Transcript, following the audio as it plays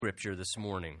Scripture this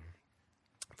morning.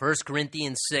 1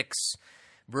 Corinthians 6,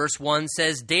 verse 1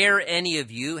 says, "Dare any of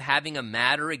you, having a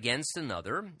matter against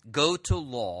another, go to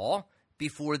law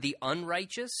before the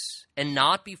unrighteous and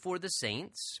not before the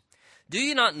saints? Do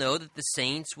you not know that the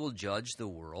saints will judge the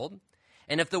world?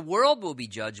 And if the world will be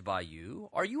judged by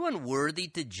you, are you unworthy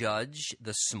to judge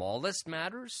the smallest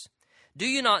matters? Do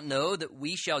you not know that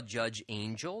we shall judge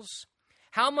angels?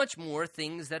 How much more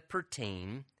things that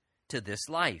pertain to this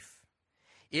life?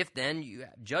 If then you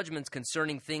have judgments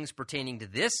concerning things pertaining to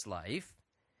this life,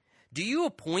 do you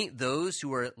appoint those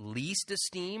who are least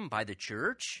esteemed by the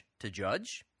church to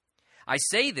judge? I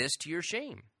say this to your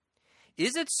shame.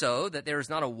 Is it so that there is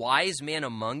not a wise man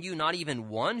among you, not even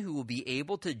one who will be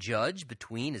able to judge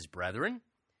between his brethren?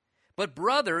 But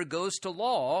brother goes to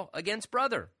law against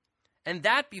brother, and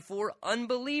that before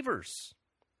unbelievers.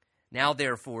 Now,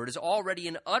 therefore, it is already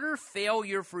an utter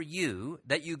failure for you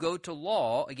that you go to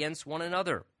law against one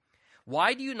another.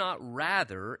 Why do you not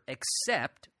rather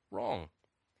accept wrong?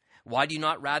 Why do you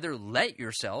not rather let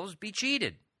yourselves be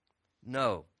cheated?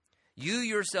 No, you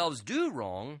yourselves do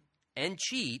wrong and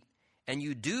cheat, and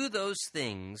you do those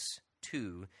things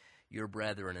to your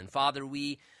brethren." And Father,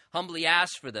 we humbly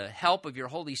ask for the help of your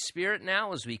Holy Spirit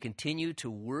now as we continue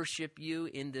to worship you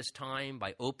in this time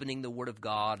by opening the Word of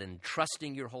God and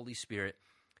trusting your Holy Spirit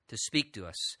to speak to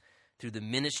us through the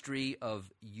ministry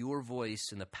of your voice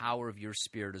and the power of your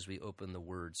Spirit as we open the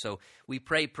Word. So we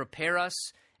pray, prepare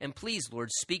us, and please,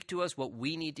 Lord, speak to us what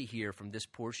we need to hear from this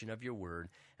portion of your Word.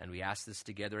 And we ask this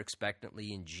together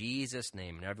expectantly in Jesus'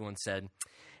 name. And everyone said,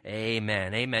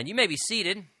 amen, amen. You may be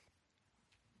seated.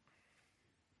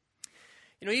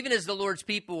 You know, even as the Lord's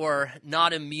people are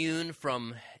not immune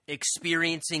from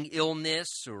experiencing illness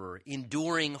or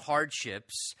enduring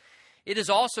hardships, it is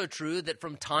also true that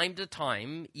from time to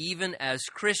time, even as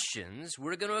Christians,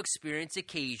 we're going to experience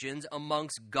occasions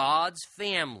amongst God's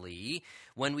family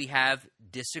when we have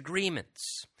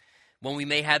disagreements, when we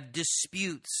may have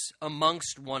disputes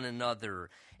amongst one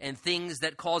another, and things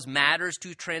that cause matters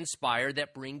to transpire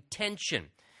that bring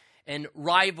tension and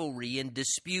rivalry and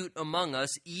dispute among us,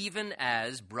 even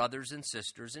as brothers and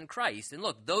sisters in Christ. And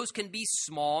look, those can be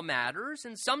small matters,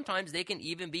 and sometimes they can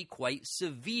even be quite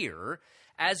severe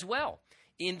as well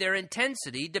in their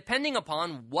intensity, depending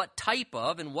upon what type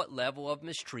of and what level of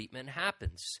mistreatment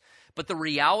happens. But the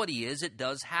reality is it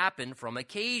does happen from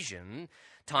occasion.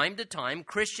 Time to time,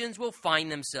 Christians will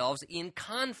find themselves in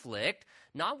conflict,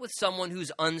 not with someone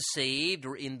who's unsaved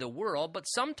or in the world, but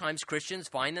sometimes Christians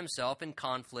find themselves in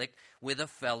conflict with a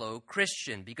fellow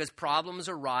Christian because problems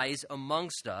arise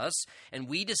amongst us, and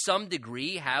we to some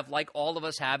degree have, like all of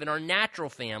us have in our natural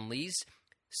families,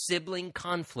 sibling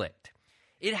conflict.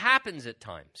 It happens at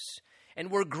times. And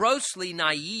we're grossly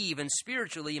naive and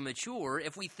spiritually immature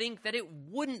if we think that it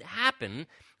wouldn't happen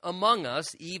among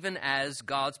us even as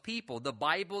God's people. The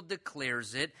Bible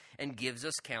declares it and gives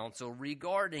us counsel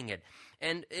regarding it.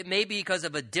 And it may be because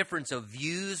of a difference of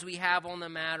views we have on the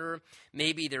matter.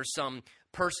 Maybe there's some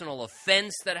personal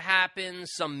offense that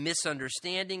happens, some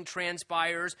misunderstanding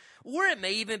transpires, or it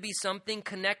may even be something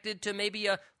connected to maybe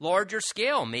a larger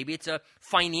scale. Maybe it's a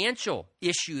financial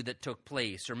issue that took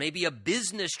place, or maybe a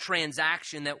business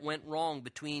transaction that went wrong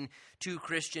between two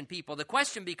Christian people. The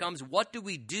question becomes, what do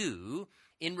we do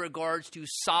in regards to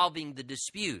solving the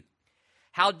dispute?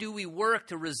 How do we work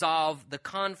to resolve the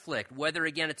conflict, whether,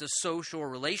 again, it's a social or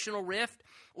relational rift,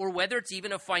 or whether it's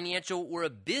even a financial or a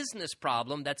business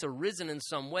problem that's arisen in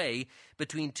some way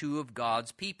between two of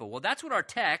God's people? Well, that's what our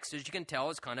text, as you can tell,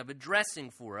 is kind of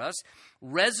addressing for us.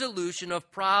 Resolution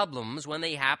of problems when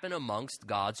they happen amongst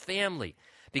God's family,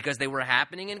 because they were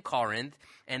happening in Corinth,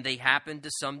 and they happened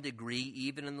to some degree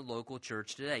even in the local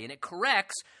church today. And it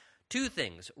corrects two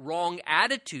things: wrong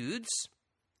attitudes,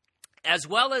 as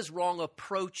well as wrong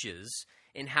approaches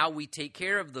in how we take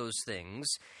care of those things.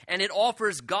 And it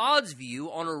offers God's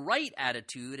view on a right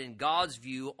attitude and God's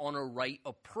view on a right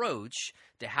approach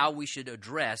to how we should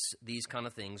address these kind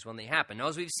of things when they happen. Now,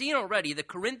 as we've seen already, the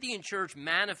Corinthian church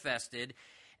manifested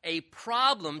a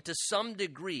problem to some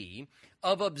degree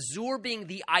of absorbing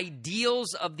the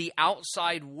ideals of the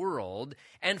outside world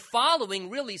and following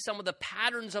really some of the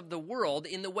patterns of the world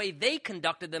in the way they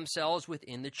conducted themselves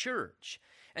within the church.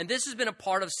 And this has been a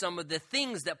part of some of the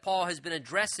things that Paul has been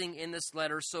addressing in this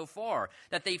letter so far,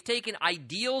 that they've taken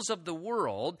ideals of the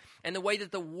world and the way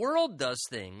that the world does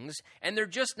things, and they're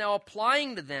just now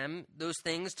applying to them those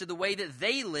things to the way that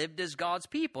they lived as God's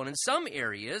people. And in some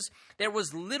areas, there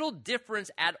was little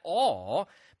difference at all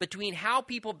between how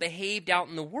people behaved out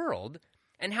in the world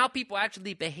and how people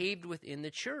actually behaved within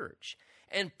the church.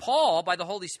 And Paul, by the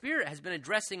Holy Spirit, has been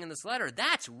addressing in this letter,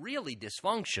 that's really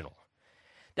dysfunctional.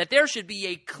 that there should be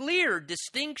a clear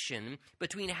distinction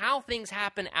between how things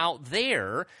happen out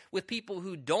there with people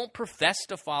who don't profess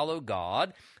to follow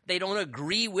God, they don't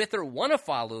agree with or want to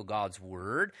follow God's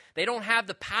word, they don't have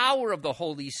the power of the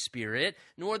Holy Spirit,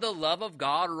 nor the love of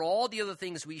God, or all the other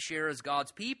things we share as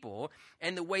God's people,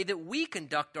 and the way that we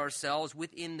conduct ourselves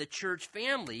within the church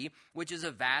family, which is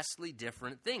a vastly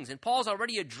different thing. And Paul's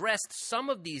already addressed some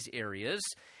of these areas.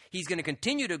 He's going to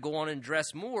continue to go on and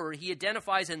address more. He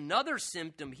identifies another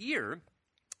symptom here.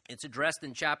 It's addressed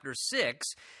in chapter 6,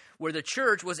 where the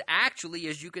church was actually,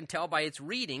 as you can tell by its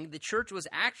reading, the church was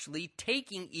actually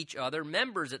taking each other,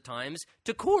 members at times,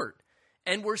 to court,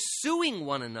 and were suing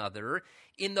one another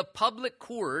in the public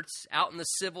courts out in the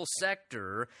civil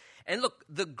sector. And look,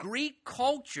 the Greek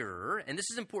culture, and this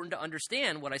is important to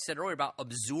understand what I said earlier about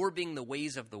absorbing the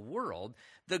ways of the world,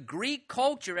 the Greek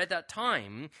culture at that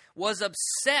time was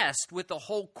obsessed with the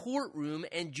whole courtroom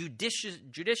and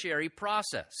judiciary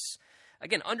process.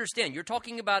 Again, understand, you're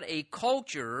talking about a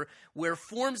culture where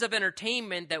forms of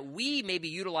entertainment that we maybe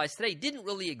utilize today didn't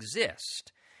really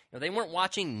exist. They weren't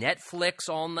watching Netflix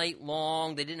all night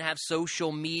long. They didn't have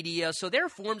social media. So their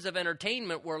forms of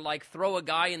entertainment were like throw a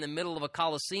guy in the middle of a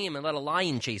coliseum and let a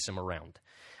lion chase him around.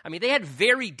 I mean, they had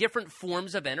very different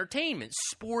forms of entertainment,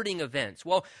 sporting events.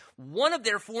 Well, one of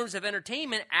their forms of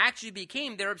entertainment actually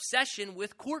became their obsession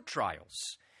with court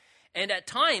trials. And at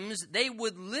times, they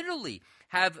would literally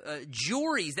have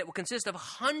juries that would consist of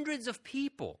hundreds of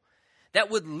people that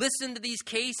would listen to these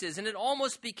cases, and it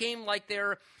almost became like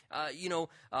their,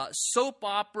 soap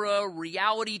opera,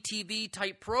 reality TV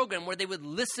type program where they would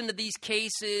listen to these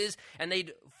cases and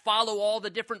they'd follow all the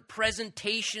different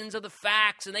presentations of the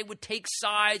facts, and they would take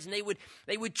sides, and they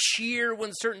would cheer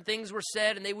when certain things were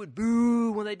said, and they would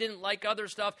boo when they didn't like other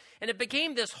stuff, and it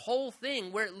became this whole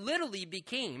thing where it literally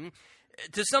became,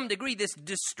 to some degree, this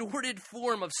distorted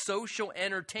form of social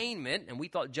entertainment. And we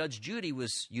thought Judge Judy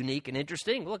was unique and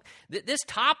interesting. Look, this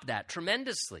topped that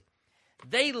tremendously.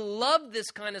 They loved this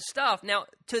kind of stuff. Now,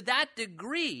 to that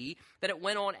degree that it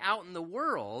went on out in the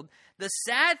world, the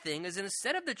sad thing is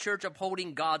instead of the church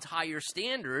upholding God's higher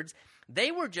standards,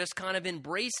 they were just kind of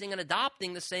embracing and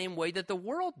adopting the same way that the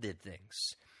world did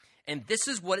things. And this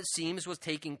is what it seems was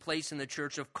taking place in the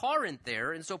church of Corinth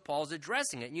there, and so Paul's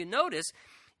addressing it. And you notice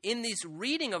in this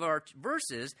reading of our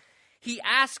verses, he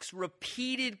asks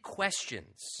repeated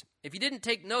questions. If you didn't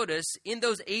take notice, in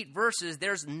those 8 verses,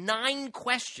 there's 9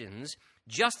 questions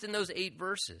just in those 8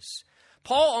 verses.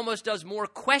 Paul almost does more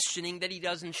questioning than he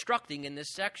does instructing in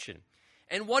this section.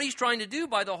 And what he's trying to do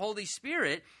by the Holy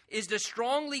Spirit is to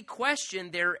strongly question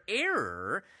their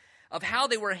error of how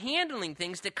they were handling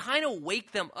things, to kind of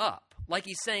wake them up. Like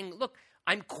he's saying, look,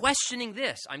 I'm questioning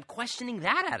this. I'm questioning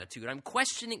that attitude. I'm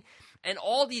questioning. And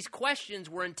all these questions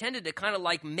were intended to kind of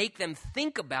like make them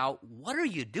think about, what are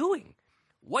you doing?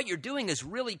 What you're doing is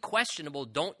really questionable.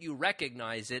 Don't you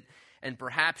recognize it? And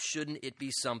perhaps shouldn't it be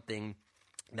something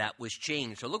that was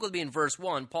changed? So look with me in verse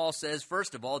 1. Paul says,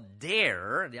 first of all,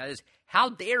 dare. That is, how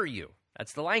dare you?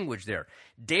 That's the language there.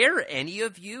 Dare any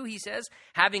of you, he says,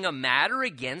 having a matter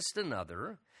against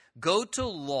another, go to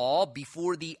law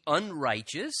before the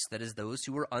unrighteous, that is those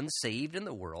who are unsaved in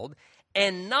the world,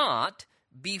 and not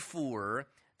before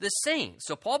the saints.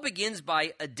 So Paul begins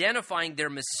by identifying their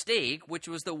mistake, which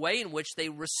was the way in which they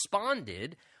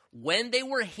responded when they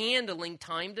were handling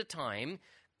time to time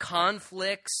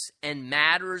conflicts and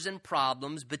matters and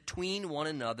problems between one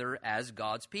another as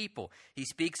God's people. He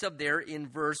speaks of there in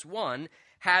verse 1,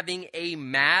 having a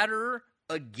matter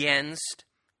against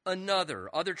another.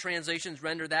 Other translations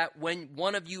render that when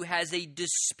one of you has a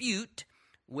dispute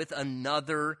with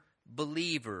another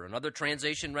believer. Another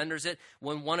translation renders it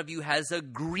when one of you has a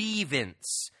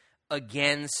grievance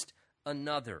against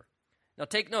another. Now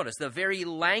take notice, the very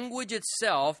language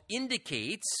itself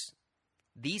indicates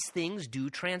these things do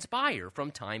transpire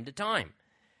from time to time.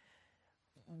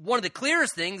 One of the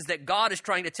clearest things that God is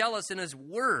trying to tell us in His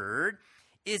Word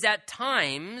is at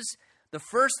times the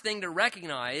first thing to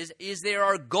recognize is there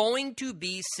are going to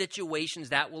be situations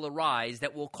that will arise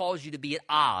that will cause you to be at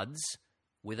odds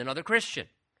with another Christian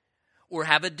or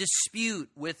have a dispute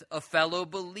with a fellow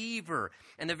believer.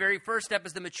 And the very first step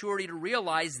is the maturity to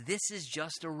realize this is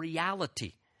just a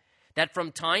reality. That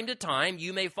from time to time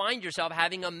you may find yourself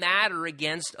having a matter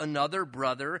against another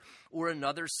brother or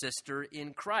another sister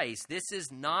in Christ. This is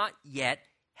not yet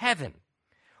heaven.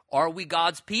 Are we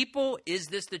God's people? Is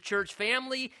this the church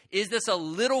family? Is this a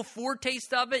little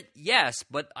foretaste of it? Yes,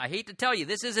 but I hate to tell you,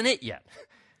 this isn't it yet.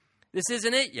 This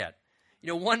isn't it yet. You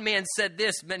know, one man said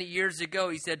this many years ago.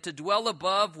 He said, to dwell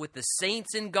above with the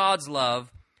saints in God's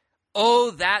love,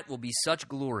 oh, that will be such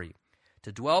glory.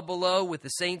 To dwell below with the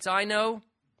saints I know,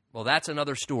 Well, that's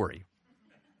another story.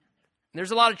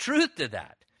 There's a lot of truth to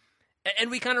that.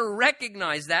 And we kind of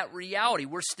recognize that reality.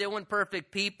 We're still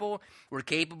imperfect people. We're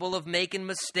capable of making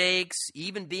mistakes,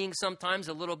 even being sometimes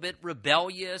a little bit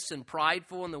rebellious and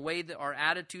prideful in the way that our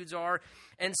attitudes are.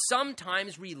 And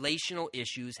sometimes relational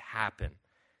issues happen.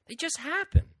 They just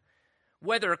happen.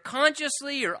 Whether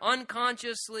consciously or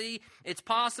unconsciously, it's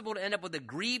possible to end up with a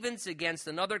grievance against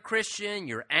another Christian.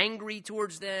 You're angry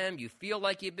towards them. You feel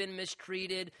like you've been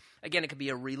mistreated. Again, it could be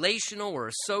a relational or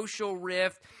a social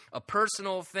rift, a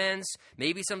personal offense,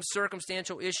 maybe some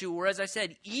circumstantial issue, or as I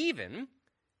said, even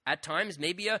at times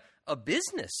maybe a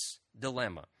business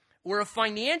dilemma or a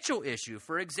financial issue.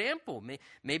 For example,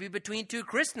 maybe between two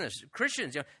Christians,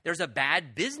 there's a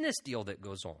bad business deal that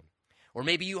goes on. Or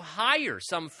maybe you hire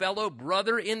some fellow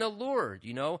brother in the Lord,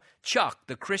 Chuck,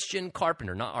 the Christian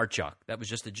carpenter, not our Chuck. That was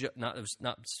just it was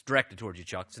not directed towards you,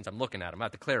 Chuck, since I'm looking at him. I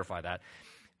have to clarify that.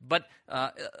 But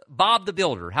Bob the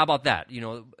builder, how about that?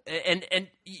 And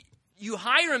you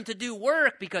hire him to do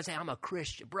work because, hey, I'm a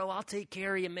Christian. Bro, I'll take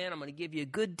care of you, man. I'm going to give you a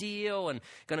good deal and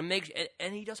going to make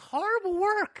and he does horrible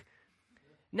work.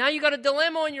 Now you got a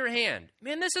dilemma on your hand.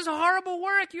 Man, this is horrible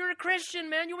work. You're a Christian,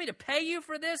 man. You want me to pay you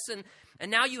for this? And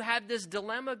now you have this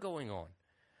dilemma going on.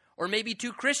 Or maybe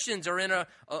two Christians are in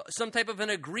some type of an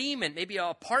agreement, maybe an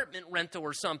apartment rental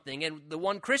or something, and the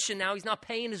one Christian now, he's not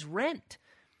paying his rent.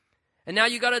 And now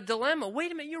you got a dilemma.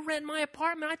 Wait a minute, you're renting my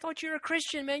apartment. I thought you're a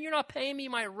Christian, man. You're not paying me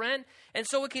my rent. And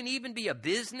so it can even be a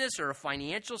business or a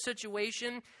financial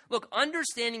situation. Look,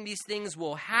 understanding these things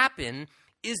will happen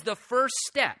is the first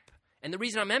step. And the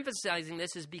reason I'm emphasizing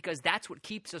this is because that's what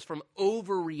keeps us from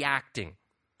overreacting.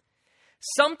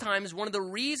 Sometimes one of the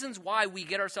reasons why we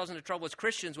get ourselves into trouble as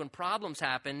Christians when problems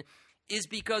happen is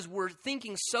because we're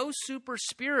thinking so super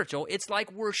spiritual, it's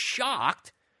like we're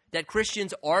shocked that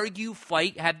Christians argue,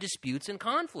 fight, have disputes and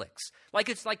conflicts. Like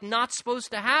it's like not supposed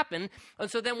to happen.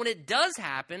 And so then when it does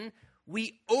happen,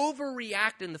 we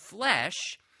overreact in the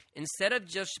flesh instead of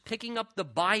just picking up the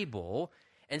Bible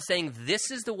and saying,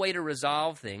 this is the way to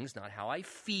resolve things, not how I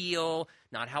feel,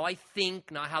 not how I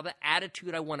think, not how the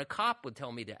attitude I want to cop would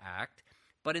tell me to act,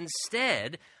 but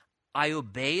instead, I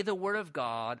obey the Word of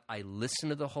God, I listen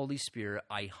to the Holy Spirit,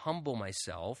 I humble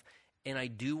myself, and I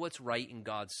do what's right in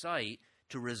God's sight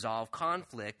to resolve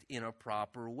conflict in a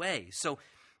proper way. So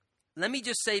let me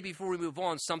just say before we move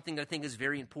on something that I think is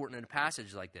very important in a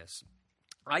passage like this.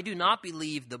 I do not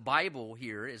believe the Bible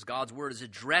here, as God's Word, is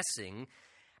addressing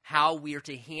how we are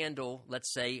to handle,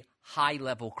 let's say,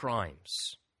 high-level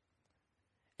crimes.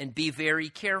 And be very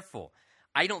careful.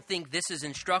 I don't think this is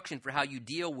instruction for how you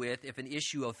deal with if an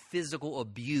issue of physical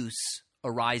abuse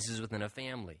arises within a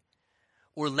family.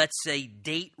 Or let's say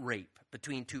date rape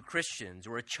between two Christians,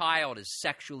 or a child is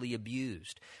sexually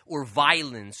abused, or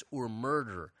violence or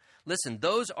murder. Listen,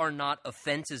 those are not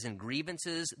offenses and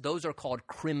grievances. Those are called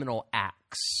criminal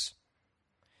acts.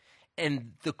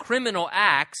 And the criminal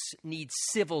acts need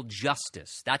civil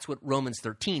justice. That's what Romans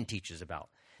 13 teaches about.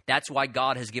 That's why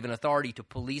God has given authority to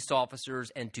police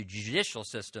officers and to judicial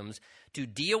systems to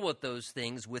deal with those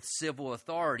things with civil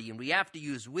authority. And we have to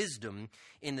use wisdom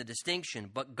in the distinction.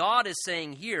 But God is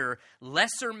saying here,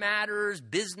 lesser matters,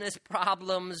 business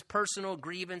problems, personal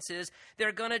grievances,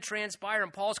 they're going to transpire.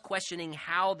 And Paul's questioning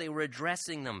how they were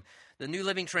addressing them. The New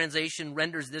Living Translation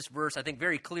renders this verse, I think,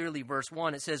 very clearly. Verse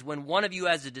 1, it says, when one of you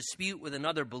has a dispute with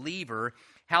another believer,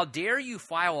 how dare you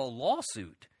file a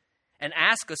lawsuit and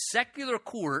ask a secular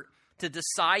court to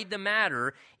decide the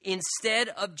matter instead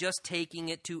of just taking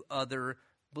it to other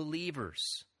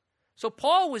believers? So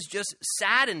Paul was just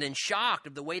saddened and shocked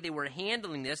of the way they were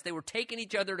handling this. They were taking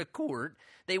each other to court.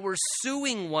 They were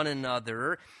suing one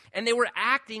another, and they were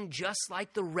acting just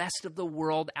like the rest of the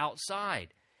world outside.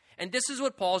 And this is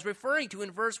what Paul's referring to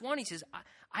in verse 1. He says,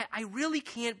 I really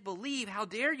can't believe, how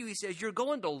dare you, he says, you're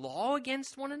going to law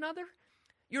against one another?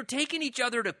 You're taking each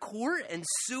other to court and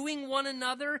suing one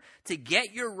another to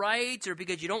get your rights or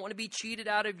because you don't want to be cheated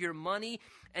out of your money.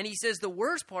 And he says the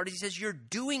worst part is he says you're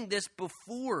doing this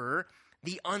before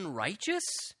the unrighteous.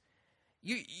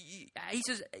 He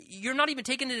says you're not even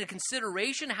taking into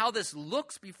consideration how this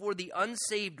looks before the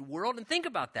unsaved world. And think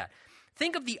about that.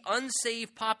 Think of the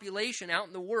unsaved population out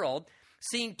in the world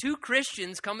seeing two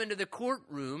Christians come into the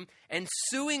courtroom and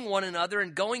suing one another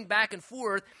and going back and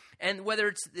forth, and whether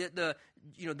it's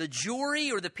the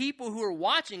jury or the people who are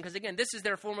watching, because again, this is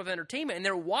their form of entertainment, and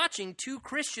they're watching two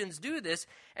Christians do this,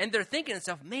 and they're thinking to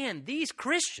themselves, man, these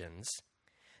Christians,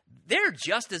 they're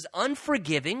just as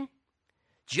unforgiving,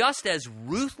 just as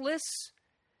ruthless,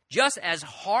 just as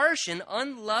harsh and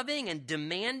unloving and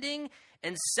demanding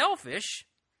and selfish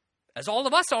as all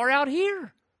of us are out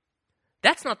here.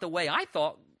 That's not the way I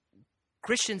thought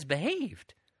Christians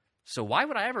behaved. So why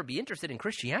would I ever be interested in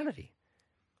Christianity?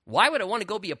 Why would I want to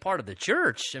go be a part of the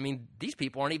church? I mean, these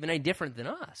people aren't even any different than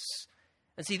us.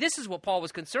 And see, this is what Paul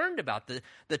was concerned about,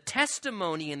 the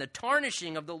testimony and the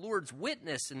tarnishing of the Lord's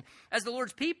witness. And as the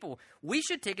Lord's people, we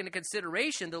should take into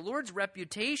consideration the Lord's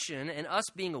reputation, and us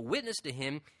being a witness to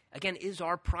him, again, is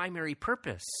our primary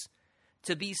purpose.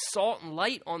 To be salt and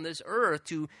light on this earth,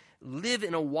 to live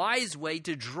in a wise way,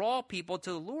 to draw people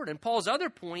to the Lord. And Paul's other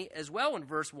point as well in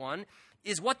verse 1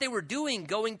 is what they were doing,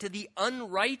 going to the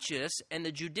unrighteous and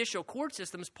the judicial court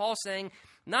systems. Paul saying,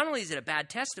 not only is it a bad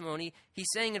testimony,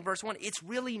 he's saying in verse 1, it's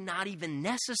really not even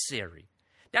necessary.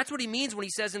 That's what he means when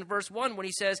he says in verse 1, when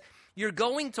he says, you're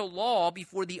going to law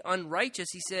before the unrighteous,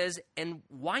 he says, and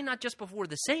why not just before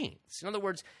the saints? In other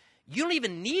words, you don't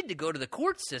even need to go to the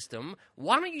court system.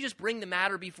 Why don't you just bring the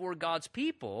matter before God's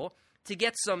people to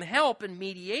get some help and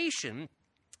mediation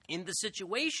in the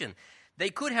situation? They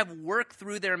could have worked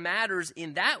through their matters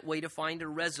in that way to find a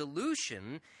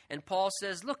resolution. And Paul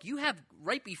says, look, you have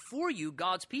right before you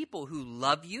God's people who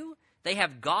love you. They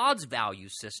have God's value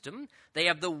system. They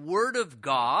have the Word of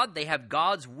God. They have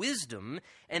God's wisdom.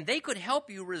 And they could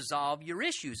help you resolve your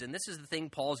issues. And this is the thing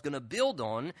Paul's going to build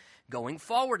on going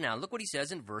forward now. Look what he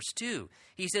says in verse 2.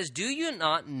 He says, do you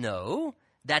not know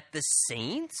that the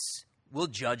saints will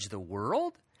judge the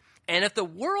world? And if the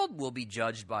world will be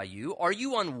judged by you, are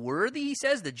you unworthy, he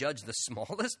says, to judge the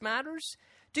smallest matters?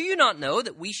 Do you not know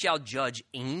that we shall judge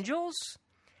angels?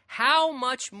 How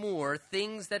much more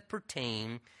things that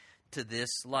pertain to this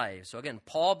life? So again,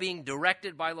 Paul, being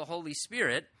directed by the Holy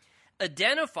Spirit,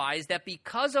 identifies that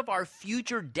because of our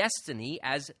future destiny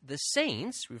as the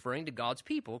saints, referring to God's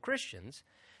people, Christians,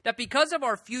 that because of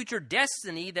our future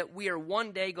destiny that we are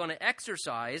one day going to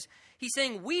exercise, he's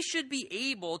saying we should be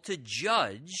able to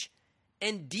judge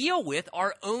and deal with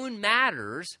our own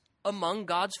matters among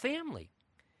God's family.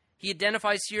 He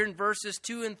identifies here in verses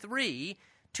 2 and 3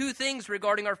 two things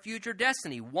regarding our future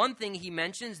destiny. One thing he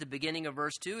mentions, the beginning of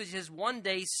verse 2, is he says one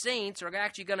day saints are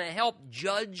actually going to help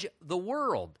judge the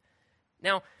world.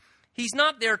 Now, he's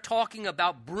not there talking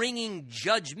about bringing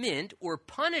judgment or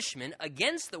punishment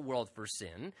against the world for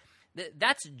sin.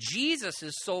 That's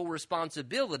Jesus' sole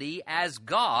responsibility as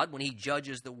God when he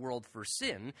judges the world for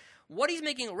sin. What he's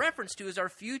making a reference to is our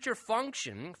future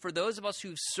function for those of us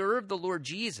who've served the Lord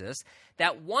Jesus,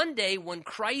 that one day when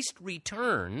Christ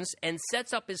returns and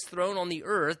sets up his throne on the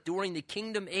earth during the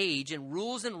kingdom age and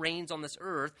rules and reigns on this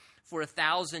earth for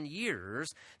 1,000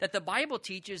 years, that the Bible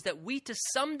teaches that we to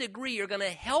some degree are going to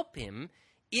help him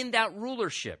in that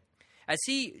rulership. As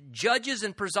he judges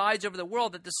and presides over the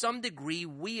world, that to some degree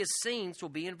we as saints will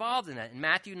be involved in that. In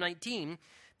Matthew 19,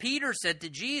 Peter said to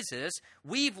Jesus,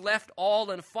 we've left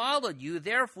all and followed you,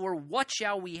 therefore what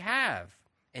shall we have?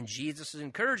 And Jesus'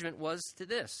 encouragement was to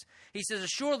this. He says,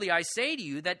 surely I say to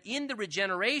you that in the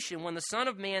regeneration, when the Son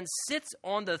of Man sits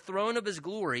on the throne of his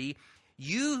glory,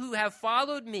 you who have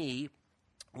followed me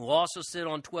will also sit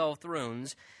on 12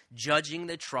 thrones, judging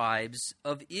the tribes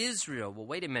of Israel. Well,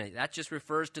 wait a minute. That just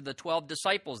refers to the 12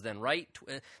 disciples then, right?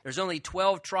 There's only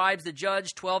 12 tribes to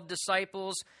judge, 12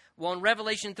 disciples. Well, in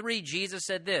Revelation 3, Jesus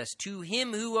said this, to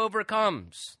him who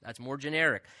overcomes, that's more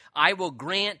generic, I will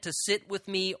grant to sit with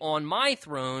me on my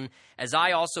throne, as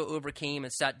I also overcame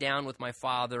and sat down with my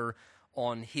Father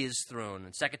on his throne.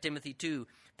 In 2 Timothy 2,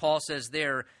 Paul says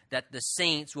there that the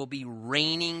saints will be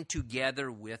reigning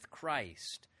together with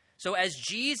Christ. So as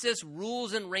Jesus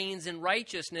rules and reigns in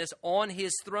righteousness on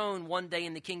his throne one day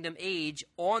in the kingdom age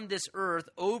on this earth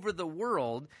over the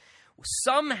world,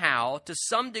 somehow, to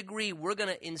some degree, we're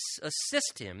going to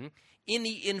assist him in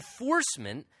the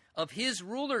enforcement of his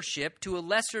rulership to a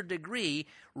lesser degree,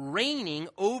 reigning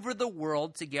over the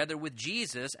world together with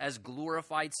Jesus as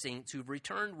glorified saints who've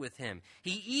returned with him.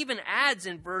 He even adds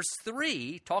in verse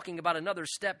 3, talking about another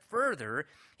step further,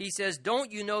 he says,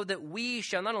 don't you know that we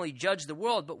shall not only judge the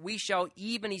world, but we shall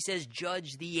even, he says,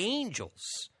 judge the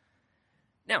angels.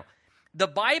 Now, the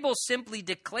Bible simply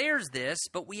declares this,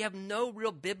 but we have no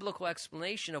real biblical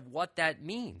explanation of what that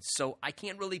means. So I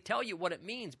can't really tell you what it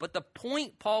means. But the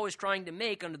point Paul is trying to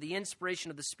make under the inspiration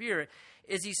of the Spirit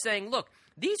is he's saying, look,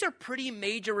 these are pretty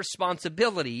major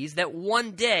responsibilities that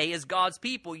one day as God's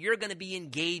people you're going to be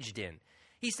engaged in.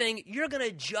 He's saying you're going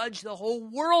to judge the whole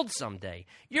world someday.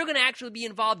 You're going to actually be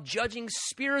involved judging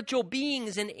spiritual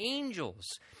beings and angels.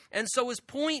 And so his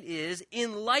point is,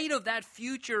 in light of that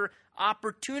future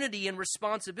opportunity and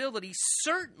responsibility,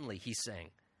 certainly, he's saying,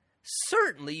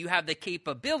 certainly you have the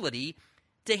capability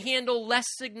to handle less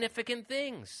significant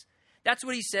things. That's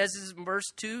what he says in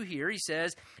verse 2 here. He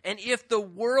says, and if the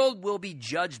world will be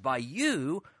judged by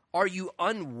you, Are you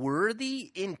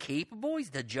unworthy, incapable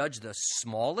to judge the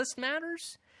smallest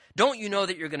matters? Don't you know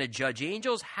that you're going to judge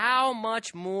angels? How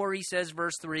much more, he says,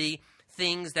 verse 3,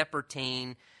 things that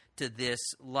pertain to this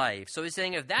life. So he's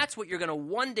saying if that's what you're going to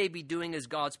one day be doing as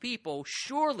God's people,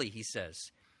 surely, he says,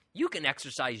 you can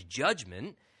exercise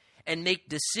judgment and make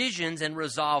decisions and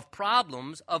resolve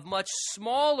problems of much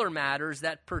smaller matters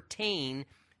that pertain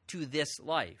to this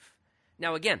life.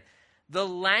 Now again, the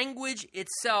language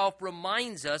itself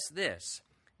reminds us this,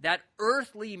 that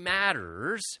earthly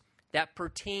matters that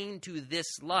pertain to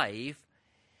this life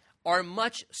are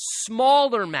much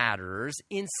smaller matters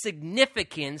in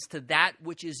significance to that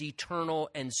which is eternal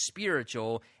and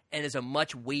spiritual and is a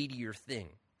much weightier thing.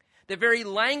 The very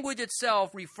language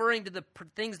itself, referring to the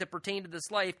things that pertain to this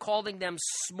life, calling them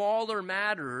smaller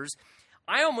matters,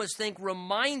 I almost think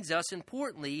reminds us,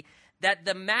 importantly, that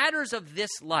the matters of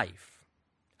this life,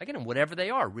 again, whatever they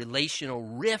are, relational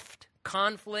rift,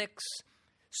 conflicts,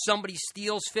 somebody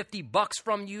steals $50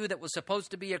 from you that was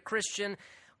supposed to be a Christian,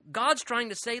 God's trying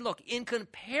to say, look, in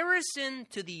comparison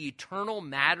to the eternal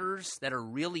matters that are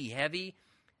really heavy,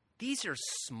 these are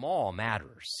small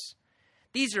matters.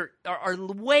 These are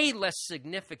way less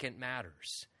significant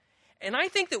matters. And I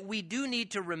think that we do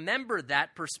need to remember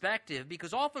that perspective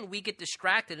because often we get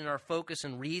distracted in our focus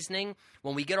and reasoning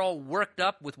when we get all worked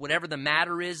up with whatever the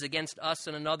matter is against us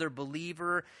and another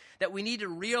believer, that we need to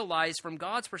realize from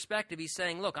God's perspective, he's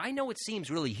saying, look, I know it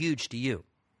seems really huge to you,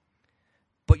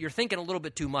 but you're thinking a little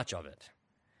bit too much of it.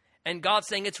 And God's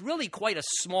saying it's really quite a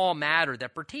small matter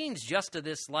that pertains just to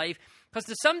this life. Because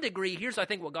to some degree, here's I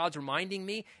think what God's reminding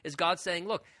me, is God saying,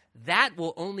 look, that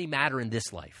will only matter in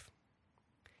this life.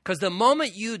 Because the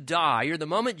moment you die, or the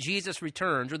moment Jesus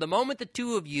returns, or the moment the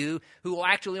two of you, who will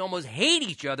actually almost hate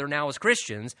each other now as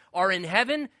Christians, are in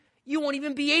heaven, you won't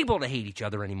even be able to hate each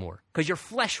other anymore. Because your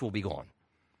flesh will be gone.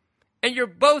 And you're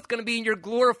both going to be in your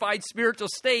glorified spiritual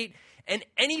state, and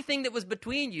anything that was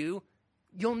between you,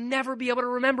 you'll never be able to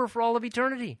remember for all of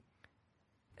eternity.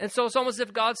 And so it's almost as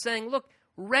if God's saying, look,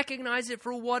 recognize it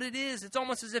for what it is. It's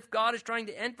almost as if God is trying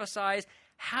to emphasize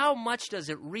how much does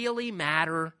it really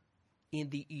matter in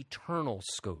the eternal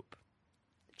scope.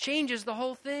 It changes the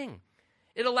whole thing.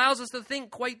 It allows us to think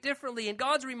quite differently. And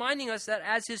God's reminding us that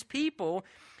as his people,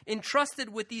 entrusted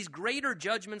with these greater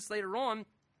judgments later on,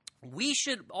 we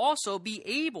should also be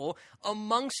able,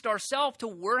 amongst ourselves, to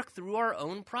work through our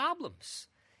own problems.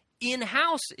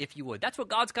 In-house, if you would. That's what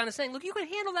God's kind of saying. Look, you can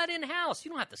handle that in-house.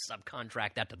 You don't have to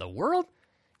subcontract that to the world.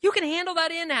 You can handle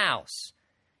that in-house.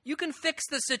 You can fix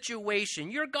the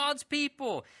situation. You're God's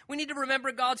people. We need to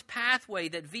remember God's pathway,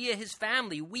 that via his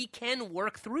family, we can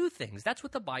work through things. That's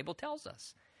what the Bible tells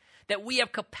us. That we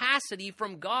have capacity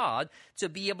from God to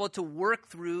be able to work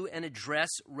through and address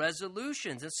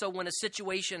resolutions. And so when a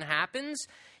situation happens,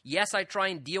 yes, I try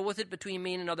and deal with it between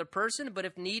me and another person, but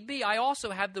if need be, I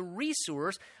also have the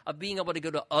resource of being able to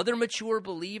go to other mature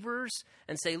believers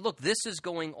and say, look, this is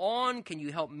going on. Can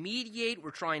you help mediate?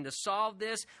 We're trying to solve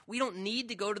this. We don't need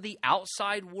to go to the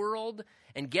outside world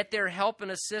and get their help and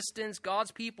assistance.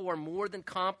 God's people are more than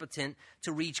competent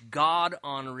to reach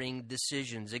God-honoring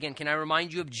decisions. Again, can I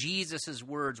remind you of Jesus'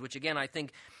 words, which again, I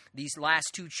think these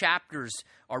last two chapters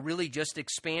are really just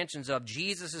expansions of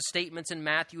Jesus' statements in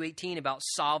Matthew 18 about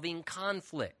solving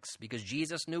conflicts, because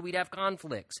Jesus knew we'd have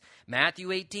conflicts.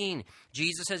 Matthew 18,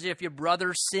 Jesus says, if your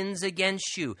brother sins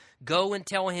against you, go and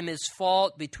tell him his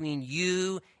fault between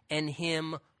you and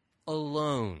him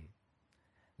alone.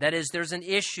 That is, there's an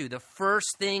issue. The first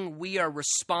thing we are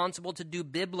responsible to do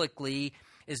biblically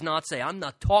is not say, I'm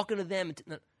not talking to them.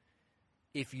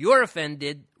 If you're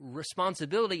offended,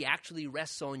 responsibility actually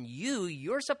rests on you.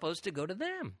 You're supposed to go to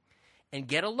them and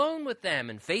get alone with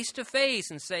them and face to face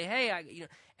and say, hey,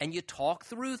 and you talk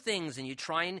through things and you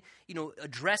try and,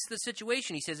 address the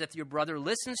situation. He says, if your brother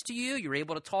listens to you, you're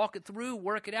able to talk it through,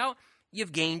 work it out.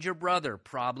 You've gained your brother.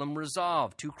 Problem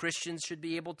resolved. Two Christians should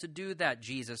be able to do that,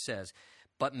 Jesus says.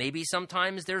 But maybe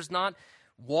sometimes there's not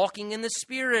walking in the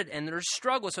Spirit and there's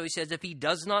struggle. So he says, if he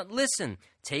does not listen,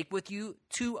 take with you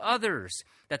 2 others,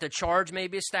 that the charge may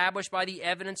be established by the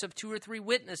evidence of 2 or 3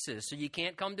 witnesses. So you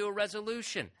can't come to a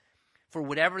resolution for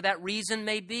whatever that reason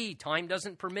may be. Time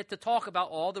doesn't permit to talk about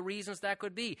all the reasons that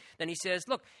could be. Then he says,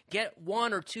 look, get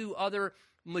 1 or 2 other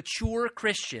mature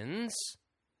Christians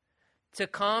to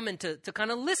come and to kind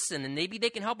of listen. And maybe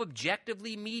they can help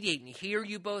objectively mediate and hear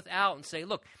you both out and say,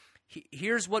 look,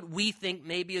 here's what we think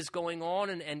maybe is going on,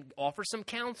 and offer some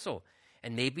counsel.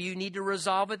 And maybe you need to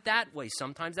resolve it that way.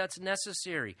 Sometimes that's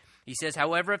necessary. He says,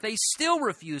 however, if they still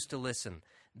refuse to listen,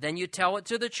 then you tell it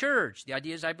to the church. The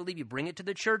idea is, I believe, you bring it to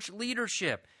the church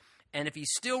leadership. And if he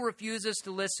still refuses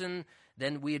to listen,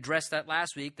 then we addressed that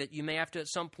last week, that you may have to at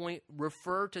some point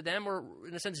refer to them or,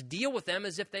 in a sense, deal with them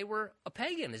as if they were a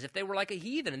pagan, as if they were like a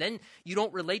heathen. And then you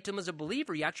don't relate to them as a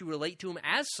believer. You actually relate to them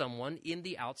as someone in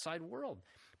the outside world.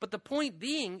 But the point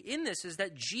being in this is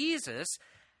that Jesus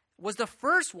was the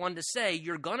first one to say,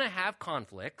 you're going to have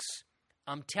conflicts.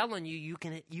 I'm telling you,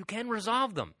 you can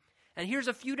resolve them. And here's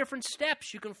a few different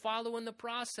steps you can follow in the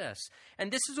process. And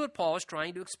this is what Paul is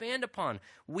trying to expand upon.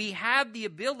 We have the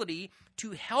ability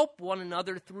to help one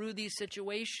another through these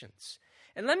situations.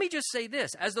 And let me just say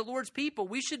this. As the Lord's people,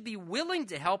 we should be willing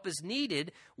to help as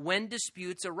needed when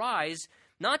disputes arise,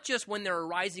 not just when they're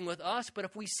arising with us, but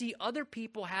if we see other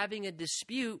people having a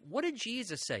dispute. What did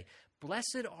Jesus say?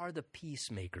 Blessed are the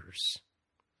peacemakers,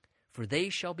 for they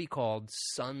shall be called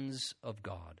sons of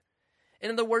God. In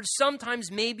other words,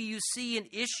 sometimes maybe you see an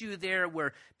issue there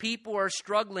where people are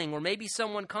struggling, or maybe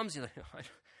someone comes and you're like,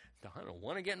 I don't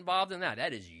want to get involved in that.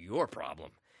 That is your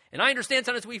problem. And I understand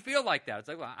sometimes we feel like that. It's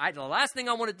like, well, the last thing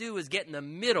I want to do is get in the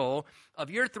middle of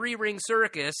your three-ring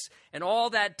circus and all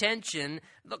that tension.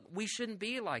 Look, we shouldn't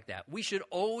be like that. We should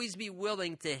always be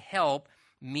willing to help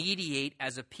mediate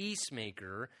as a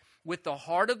peacemaker with the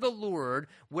heart of the Lord,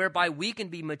 whereby we can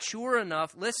be mature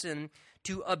enough,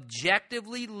 to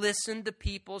objectively listen to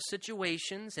people's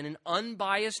situations in an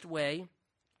unbiased way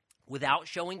without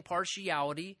showing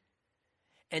partiality,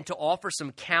 and to offer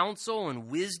some counsel and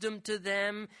wisdom to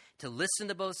them, to listen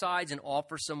to both sides and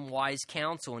offer some wise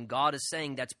counsel. And God is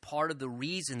saying that's part of the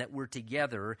reason that we're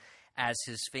together as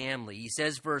his family. He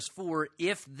says, verse 4,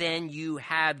 if then you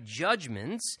have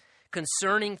judgments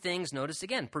concerning things, notice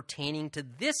again, pertaining to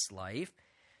this life,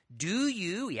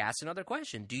 he asks another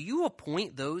question, do you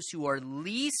appoint those who are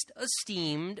least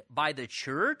esteemed by the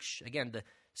church? Again, the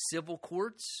civil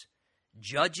courts,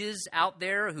 judges out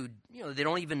there who, they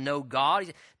don't even know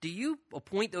God. Do you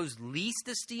appoint those least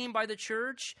esteemed by the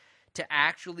church to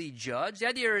actually judge? The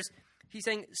idea is, he's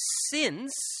saying,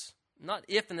 since, not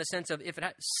if in the sense of if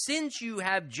it since you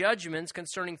have judgments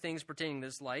concerning things pertaining to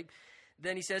this life,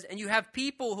 then he says, and you have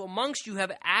people who amongst you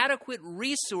have adequate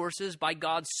resources by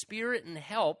God's Spirit and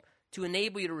help to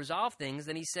enable you to resolve things.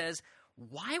 Then he says,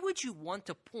 why would you want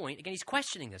to appoint, again, he's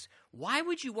questioning this, why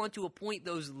would you want to appoint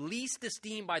those least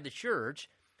esteemed by the church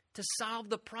to solve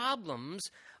the problems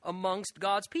amongst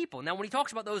God's people? Now, when he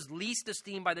talks about those least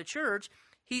esteemed by the church,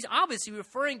 he's obviously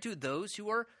referring to those who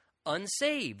are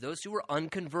unsaved, those who are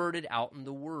unconverted out in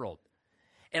the world.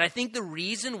 And I think the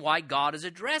reason why God is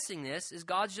addressing this is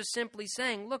God's just simply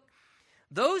saying, look,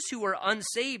 those who are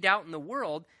unsaved out in the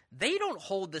world, they don't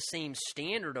hold the same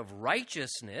standard of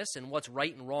righteousness and what's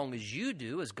right and wrong as you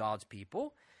do as God's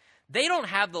people. They don't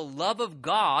have the love of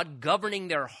God governing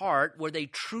their heart where they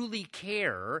truly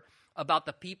care about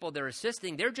the people they're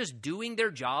assisting. They're just doing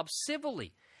their job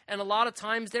civilly. And a lot of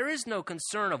times there is no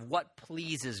concern of what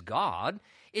pleases God.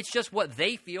 It's just what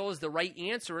they feel is the right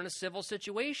answer in a civil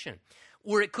situation.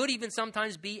 Or it could even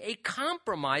sometimes be a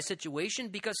compromise situation,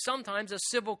 because sometimes a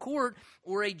civil court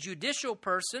or a judicial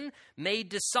person may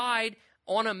decide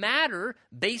on a matter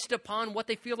based upon what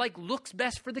they feel like looks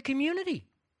best for the community.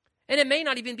 And it may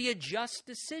not even be a just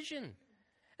decision.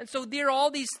 And so there are all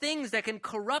these things that can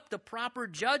corrupt the proper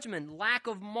judgment, lack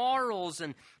of morals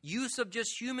and use of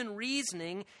just human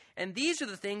reasoning. And these are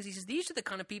the things, he says, these are the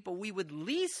kind of people we would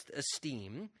least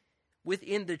esteem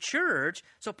within the church.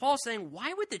 So Paul's saying,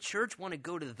 why would the church want to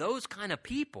go to those kind of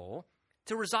people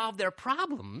to resolve their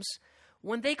problems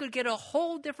when they could get a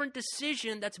whole different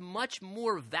decision that's much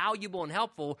more valuable and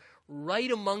helpful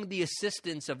right among the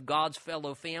assistants of God's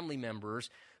fellow family members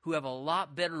who have a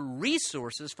lot better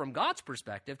resources from God's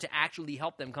perspective to actually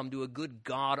help them come to a good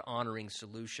God-honoring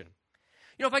solution?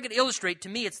 If I could illustrate, to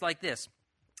me it's like this.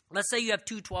 Let's say you have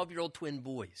two 12-year-old twin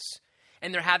boys,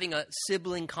 and they're having a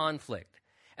sibling conflict.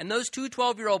 And those two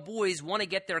 12-year-old boys want to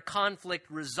get their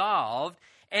conflict resolved,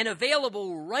 and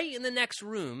available right in the next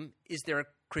room is their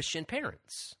Christian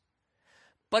parents.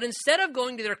 But instead of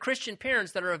going to their Christian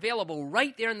parents that are available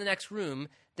right there in the next room,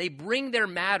 they bring their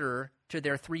matter to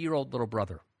their 3-year-old little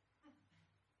brother.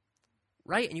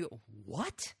 Right? And you go,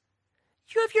 what?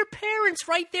 You have your parents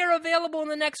right there available in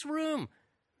the next room.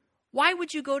 Why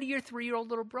would you go to your 3-year-old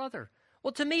little brother?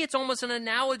 Well, to me, it's almost an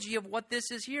analogy of what this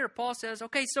is here. Paul says,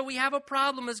 okay, so we have a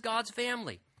problem as God's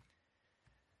family.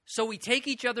 So we take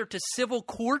each other to civil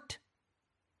court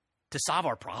to solve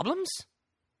our problems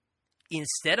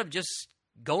instead of just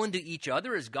going to each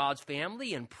other as God's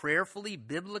family and prayerfully,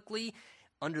 biblically,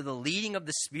 under the leading of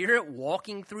the Spirit,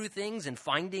 walking through things and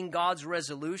finding God's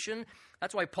resolution.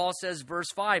 That's why Paul says,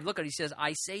 verse 5, look at it, he says,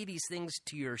 I say these things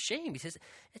to your shame. He says,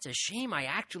 it's a shame I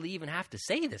actually even have to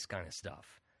say this kind of stuff.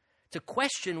 to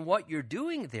question what you're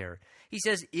doing there. He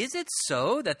says, is it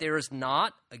so that there is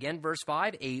not, again, verse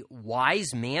 5, a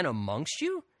wise man amongst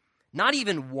you? Not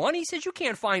even one? He says you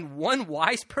can't find one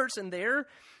wise person there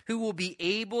who will be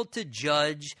able to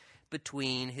judge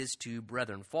between his two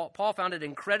brethren. Paul found it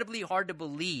incredibly hard to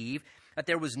believe that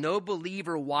there was no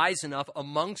believer wise enough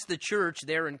amongst the church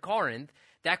there in Corinth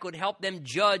that could help them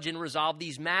judge and resolve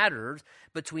these matters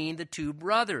between the two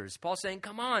brothers. Paul's saying,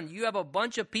 come on, you have a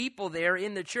bunch of people there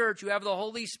in the church who have the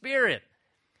Holy Spirit.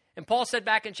 And Paul said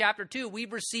back in chapter 2,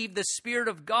 we've received the Spirit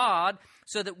of God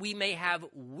so that we may have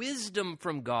wisdom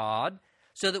from God,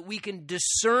 so that we can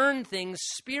discern things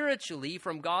spiritually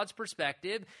from God's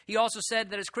perspective. He also said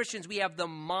that as Christians, we have the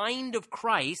mind of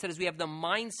Christ, that is, we have the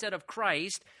mindset of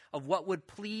Christ of what would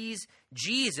please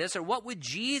Jesus, or what would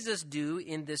Jesus do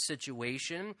in this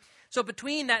situation. So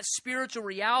between that spiritual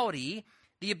reality,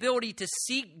 the ability to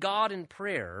seek God in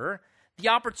prayer, the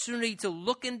opportunity to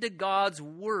look into God's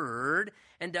word,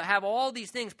 and to have all these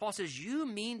things, Paul says, you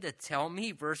mean to tell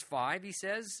me, verse 5, he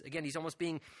says, again, he's almost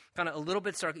being kind of a little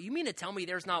bit sarcastic, you mean to tell me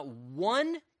there's not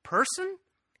one person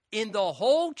in the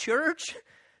whole church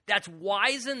that's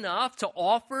wise enough to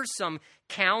offer some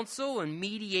counsel and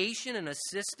mediation and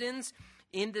assistance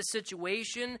in this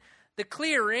situation? The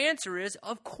clear answer is,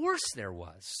 of course there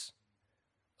was.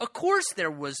 Of course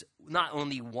there was not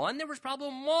only one, there was probably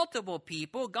multiple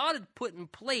people God had put in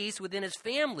place within his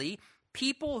family,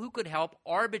 people who could help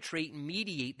arbitrate and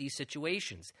mediate these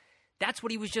situations. That's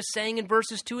what he was just saying in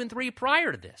verses 2 and 3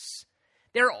 prior to this.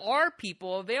 There are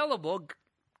people available.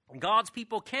 God's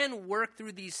people can work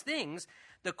through these things.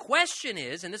 The question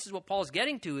is, and this is what Paul's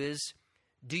getting to, is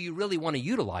do you really want to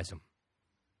utilize them?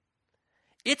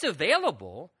 It's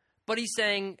available, but he's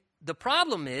saying the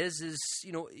problem is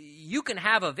you can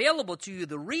have available to you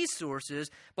the resources,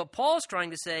 but Paul's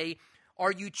trying to say,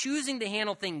 are you choosing to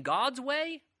handle things God's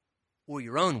way or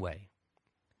your own way?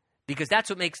 Because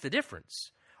that's what makes the difference.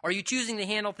 Are you choosing to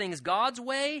handle things God's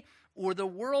way or the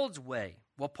world's way?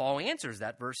 Well, Paul answers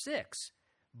that, verse 6.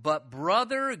 But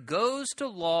brother goes to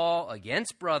law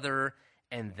against brother,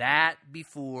 and that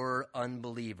before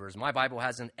unbelievers. My Bible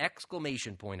has an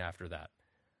exclamation point after that.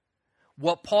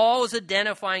 What Paul is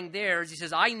identifying there is he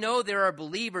says, I know there are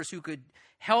believers who could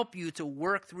help you to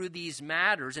work through these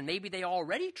matters, and maybe they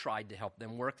already tried to help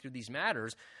them work through these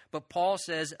matters, but Paul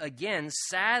says, again,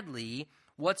 sadly,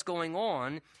 what's going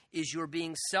on is you're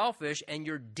being selfish and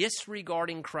you're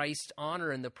disregarding Christ's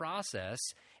honor in the process,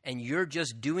 and you're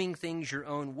just doing things your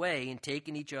own way and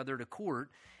taking each other to court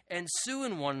and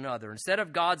suing one another. Instead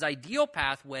of God's ideal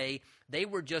pathway, they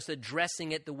were just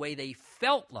addressing it the way they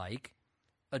felt like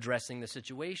addressing the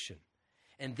situation.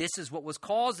 And this is what was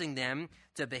causing them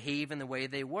to behave in the way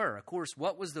they were. Of course,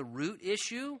 what was the root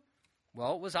issue?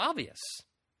 Well, it was obvious.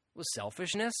 It was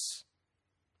selfishness.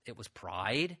 It was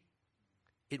pride.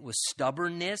 It was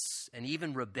stubbornness and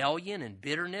even rebellion and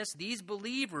bitterness. These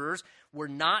believers were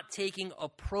not taking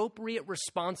appropriate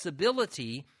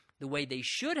responsibility the way they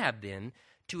should have been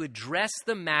to address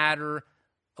the matter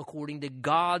according to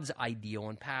God's ideal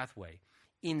and pathway.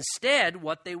 Instead,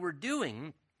 what they were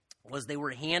doing was they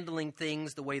were handling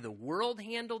things the way the world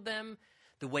handled them,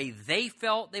 the way they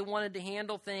felt they wanted to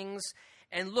handle things.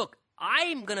 And look,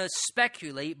 I'm going to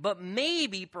speculate, but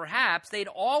maybe, perhaps, they'd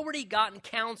already gotten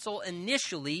counsel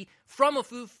initially from a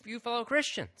few fellow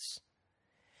Christians.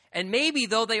 And maybe,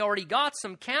 though they already got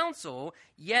some counsel,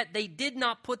 yet they did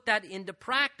not put that into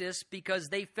practice because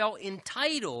they felt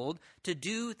entitled to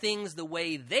do things the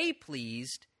way they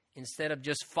pleased instead of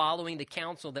just following the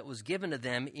counsel that was given to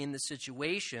them in the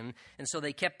situation. And so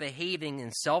they kept behaving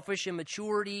in selfish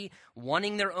immaturity,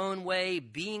 wanting their own way,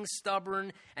 being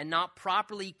stubborn, and not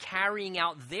properly carrying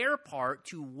out their part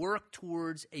to work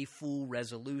towards a full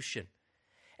resolution.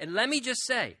 And let me just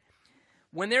say,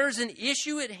 when there is an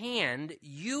issue at hand,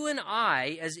 you and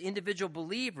I, as individual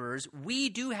believers, we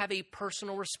do have a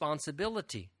personal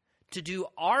responsibility to do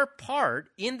our part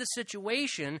in the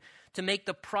situation to make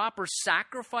the proper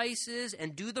sacrifices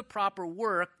and do the proper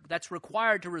work that's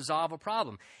required to resolve a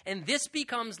problem. And this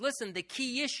becomes, listen, the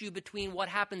key issue between what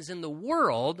happens in the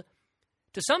world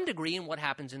to some degree and what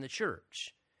happens in the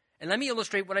church. And let me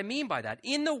illustrate what I mean by that.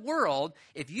 In the world,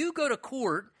 if you go to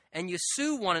court and you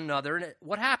sue one another,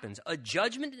 what happens? A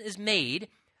judgment is made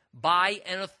by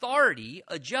an authority,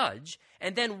 a judge,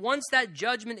 and then once that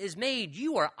judgment is made,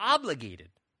 you are obligated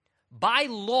by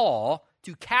law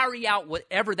to carry out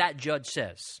whatever that judge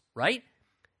says, right?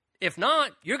 If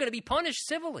not, you're going to be punished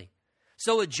civilly.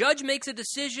 So a judge makes a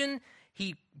decision,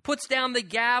 he puts down the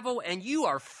gavel, and you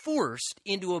are forced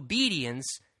into obedience.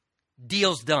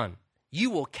 Deal's done. You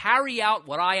will carry out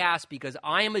what I ask because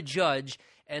I am a judge,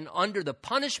 and under the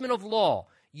punishment of law,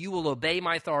 you will obey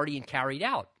my authority and carry it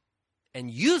out. And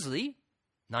usually,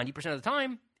 90% of the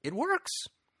time, it works.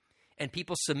 And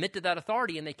people submit to that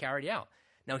authority and they carry it out.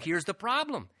 Now, here's the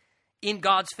problem. In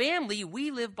God's family,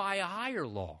 we live by a higher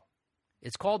law.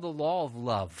 It's called the law of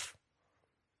love.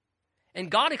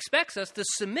 And God expects us to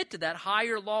submit to that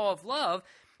higher law of love.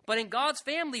 But in God's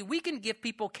family, we can give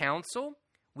people counsel.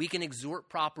 We can exhort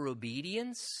proper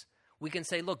obedience. We can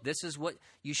say, look, this is what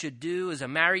you should do as a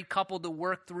married couple to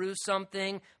work through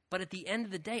something. But at the end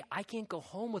of the day, I can't go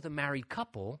home with a married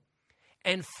couple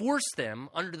and force them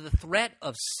under the threat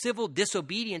of civil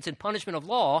disobedience and punishment of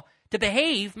law to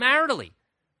behave maritally,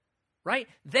 right?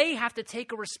 They have to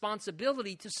take a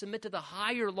responsibility to submit to the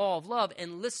higher law of love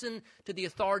and listen to the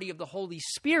authority of the Holy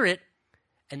Spirit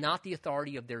and not the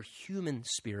authority of their human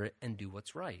spirit and do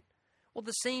what's right. Well,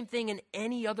 the same thing in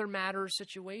any other matter or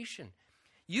situation.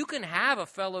 You can have a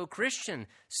fellow Christian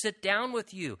sit down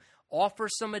with you, offer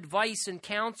some advice and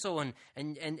counsel,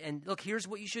 and look, here's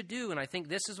what you should do, and I think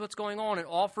this is what's going on, and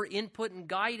offer input and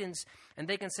guidance, and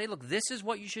they can say, look, this is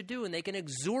what you should do, and they can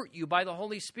exhort you by the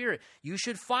Holy Spirit. You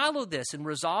should follow this and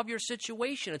resolve your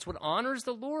situation. It's what honors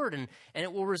the Lord, and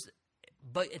it will.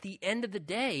 But at the end of the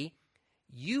day,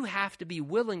 you have to be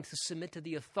willing to submit to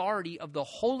the authority of the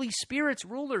Holy Spirit's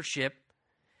rulership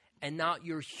and not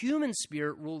your human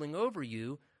spirit ruling over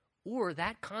you, or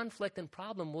that conflict and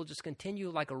problem will just continue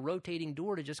like a rotating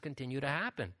door to just continue to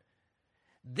happen.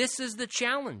 This is the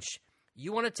challenge.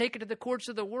 You want to take it to the courts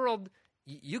of the world,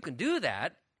 you can do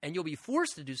that, and you'll be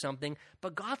forced to do something,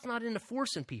 but God's not into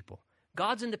forcing people.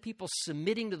 God's into people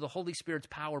submitting to the Holy Spirit's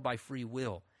power by free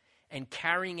will and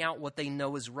carrying out what they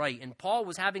know is right. And Paul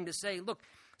was having to say, look,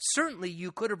 certainly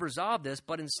you could have resolved this,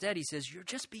 but instead he says, you're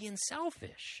just being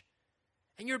selfish.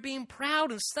 And you're being proud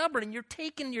and stubborn, and you're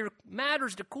taking your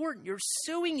matters to court, and you're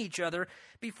suing each other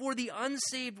before the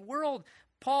unsaved world.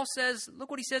 Paul says,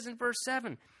 look what he says in verse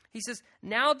 7. He says,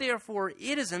 now therefore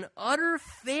it is an utter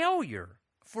failure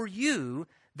for you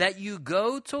that you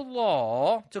go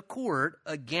to court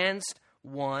against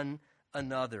one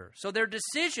another. So their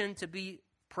decision to be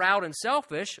proud and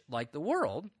selfish, like the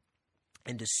world,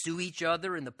 and to sue each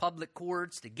other in the public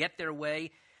courts to get their way.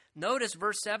 Notice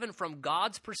verse 7, from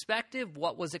God's perspective,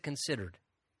 what was it considered?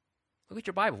 Look at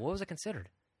your Bible. What was it considered?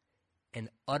 An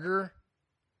utter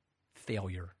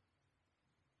failure.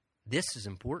 This is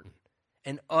important.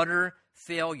 An utter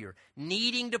failure.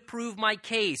 Needing to prove my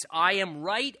case. I am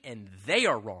right and they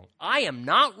are wrong. I am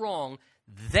not wrong.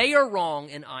 They are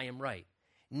wrong and I am right.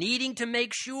 Needing to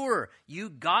make sure you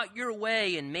got your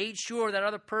way and made sure that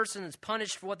other person is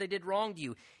punished for what they did wrong to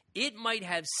you. It might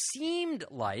have seemed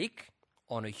like,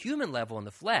 on a human level in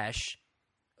the flesh,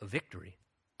 a victory.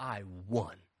 I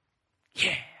won.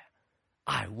 Yeah,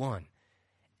 I won.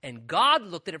 And God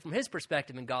looked at it from his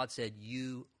perspective, and God said,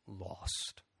 you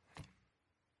lost.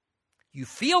 You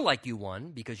feel like you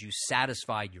won because you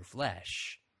satisfied your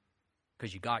flesh,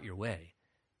 because you got your way.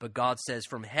 But God says,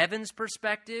 from heaven's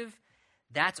perspective,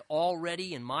 that's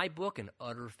already, in my book, an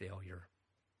utter failure.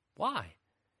 Why?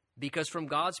 Because from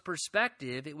God's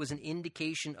perspective, it was an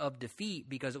indication of defeat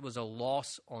because it was a loss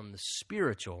on the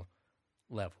spiritual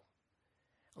level.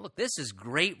 Look, this is a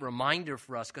great reminder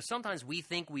for us because sometimes we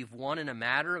think we've won in a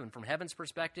matter, and from heaven's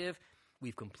perspective,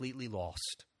 we've completely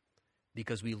lost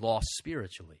because we lost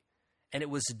spiritually. And it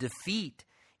was a defeat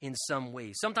in some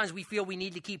ways. Sometimes we feel we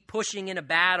need to keep pushing in a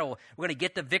battle. We're going to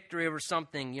get the victory over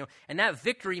something, and that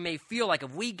victory may feel like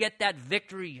if we get that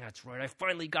victory, that's right, I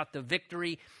finally got the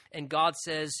victory. And God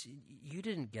says, you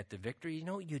didn't get the victory. You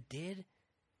know what you did?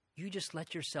 You just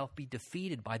let yourself be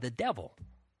defeated by the devil.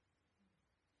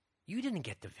 You didn't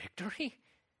get the victory.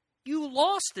 You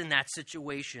lost in that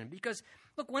situation because,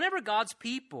 look, whenever God's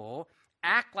people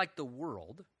act like the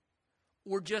world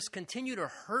or just continue to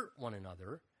hurt one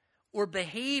another, or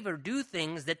behave or do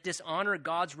things that dishonor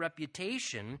God's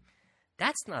reputation,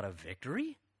 that's not a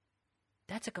victory.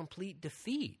 That's a complete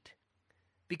defeat.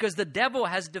 Because the devil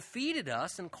has defeated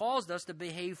us and caused us to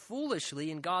behave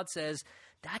foolishly, and God says,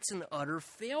 that's an utter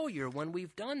failure when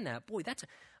we've done that. Boy, that's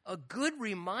a good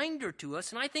reminder to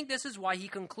us, and I think this is why he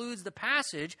concludes the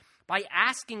passage by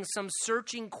asking some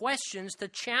searching questions to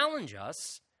challenge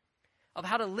us of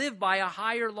how to live by a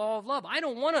higher law of love. I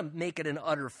don't want to make it an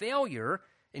utter failure.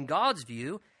 In God's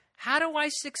view, how do I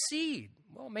succeed?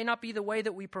 Well, it may not be the way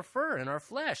that we prefer in our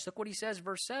flesh. Look what he says,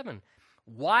 verse 7.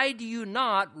 Why do you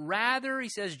not rather, he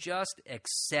says, just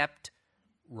accept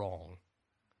wrong?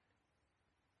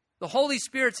 The Holy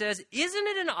Spirit says, isn't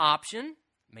it an option?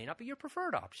 It may not be your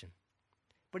preferred option.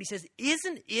 But he says,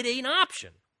 isn't it an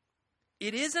option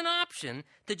It is an option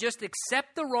to just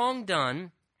accept the wrong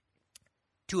done,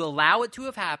 to allow it to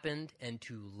have happened, and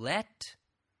to let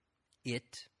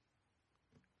it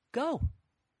go.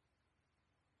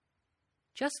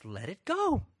 Just let it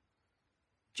go.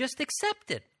 Just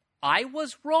accept it. I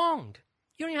was wronged.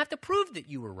 You don't even have to prove that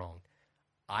you were wronged.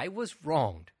 I was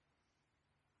wronged.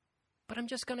 But I'm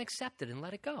just going to accept it and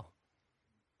let it go.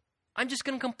 I'm just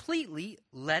going to completely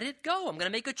let it go. I'm going to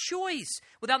make a choice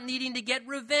without needing to get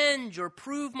revenge or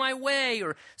prove my way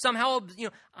or somehow,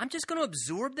 I'm just going to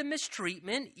absorb the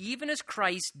mistreatment, even as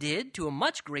Christ did to a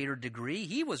much greater degree.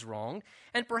 He was wronged.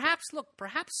 And perhaps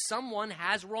someone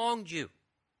has wronged you.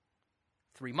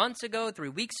 3 months ago, 3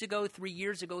 weeks ago, 3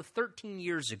 years ago, 13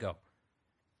 years ago.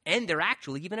 And they're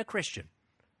actually even a Christian.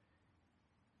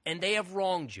 And they have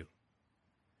wronged you.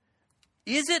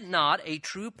 Is it not a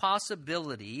true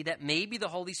possibility that maybe the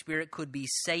Holy Spirit could be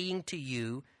saying to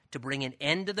you to bring an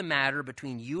end to the matter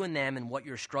between you and them and what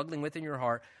you're struggling with in your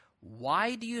heart?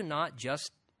 Why do you not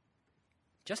just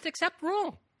accept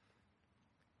wrong?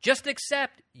 Just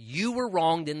accept you were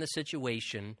wronged in the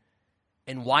situation,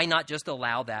 and why not just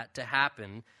allow that to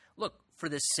happen? Look, for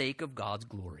the sake of God's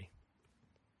glory.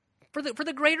 For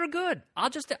the greater good.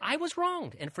 I was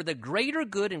wronged. And for the greater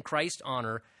good and Christ's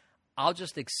honor, I'll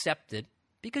just accept it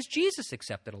because Jesus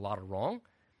accepted a lot of wrong.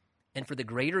 And for the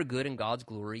greater good and God's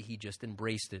glory, he just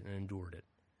embraced it and endured it.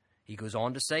 He goes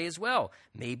on to say as well,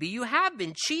 maybe you have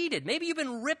been cheated. Maybe you've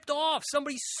been ripped off.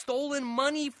 Somebody's stolen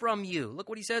money from you. Look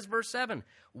what he says, verse 7.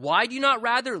 Why do you not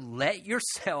rather let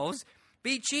yourselves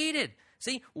be cheated?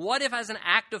 See, what if as an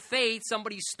act of faith,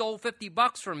 somebody stole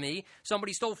 $50 from me,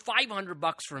 somebody stole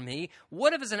 $500 from me?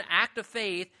 What if as an act of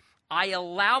faith, I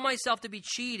allow myself to be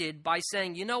cheated by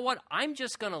saying, you know what, I'm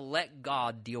just going to let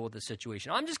God deal with the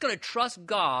situation. I'm just going to trust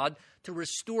God to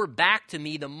restore back to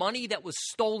me the money that was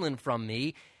stolen from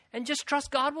me and just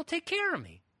trust God will take care of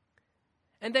me.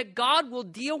 And that God will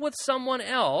deal with someone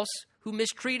else who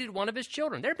mistreated one of his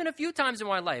children. There have been a few times in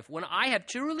my life when I have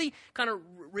truly kind of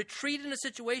retreated in a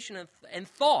situation and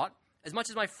thought, as much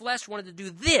as my flesh wanted to do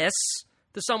this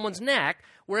to someone's neck,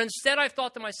 where instead I've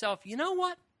thought to myself, you know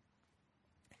what?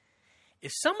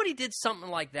 If somebody did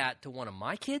something like that to one of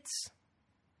my kids,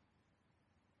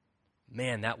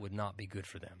 man, that would not be good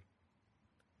for them.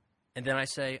 And then I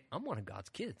say, I'm one of God's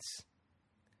kids.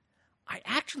 I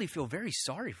actually feel very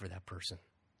sorry for that person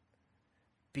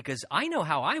because I know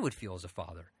how I would feel as a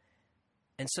father.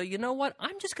 And so you know what?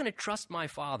 I'm just going to trust my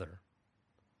father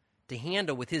to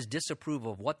handle with his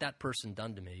disapproval of what that person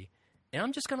done to me, and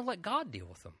I'm just going to let God deal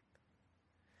with them.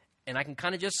 And I can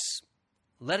kind of just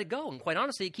let it go. And quite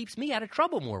honestly, it keeps me out of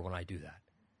trouble more when I do that.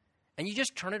 And you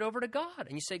just turn it over to God.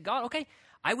 And you say, God, okay,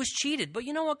 I was cheated. But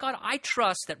you know what, God? I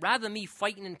trust that rather than me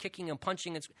fighting and kicking and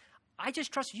punching, I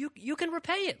just trust you. You can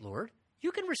repay it, Lord.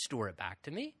 You can restore it back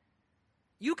to me.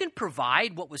 You can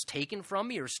provide what was taken from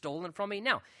me or stolen from me.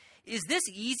 Now, is this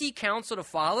easy counsel to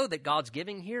follow that God's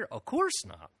giving here? Of course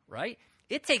not, right?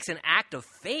 It takes an act of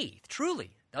faith,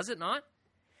 truly, does it not?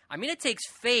 I mean, it takes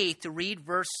faith to read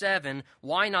verse 7,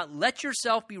 why not let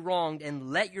yourself be wronged and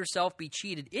let yourself be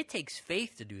cheated? It takes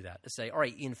faith to do that, to say, all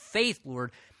right, in faith,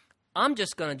 Lord, I'm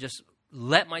just going to just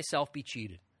let myself be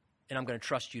cheated, and I'm going to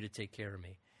trust you to take care of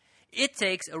me. It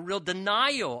takes a real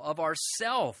denial of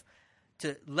ourself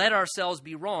to let ourselves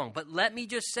be wrong. But let me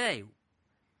just say,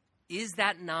 is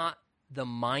that not the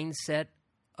mindset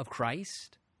of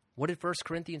Christ? What did 1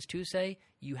 Corinthians 2 say?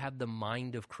 You have the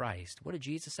mind of Christ. What did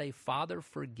Jesus say? Father,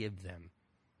 forgive them,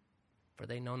 for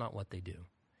they know not what they do.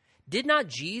 Did not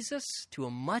Jesus, to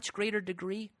a much greater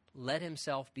degree, let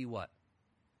himself be what?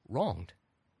 Wronged.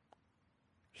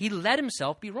 He let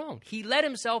himself be wronged. He let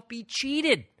himself be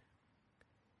cheated.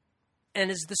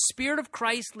 And as the Spirit of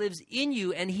Christ lives in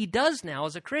you, and he does now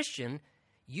as a Christian,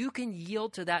 you can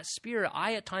yield to that Spirit.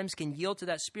 I at times can yield to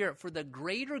that Spirit for the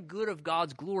greater good of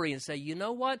God's glory and say, you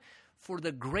know what? For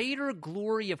the greater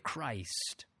glory of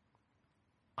Christ,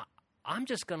 I'm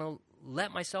just going to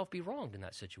let myself be wronged in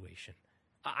that situation.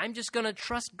 I'm just going to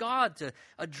trust God to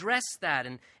address that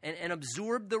and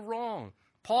absorb the wrong.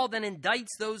 Paul then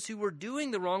indicts those who were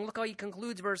doing the wrong. Look how he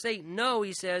concludes verse 8. No,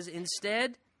 he says,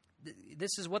 instead,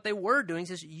 this is what they were doing. He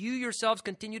says, you yourselves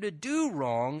continue to do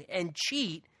wrong and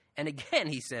cheat. And again,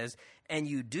 he says, and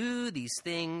you do these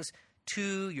things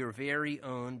to your very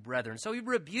own brethren. So he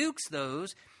rebukes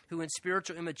those who in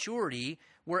spiritual immaturity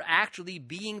were actually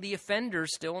being the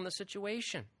offenders still in the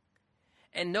situation.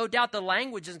 And no doubt the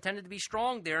language is intended to be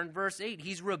strong there in verse 8.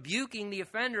 He's rebuking the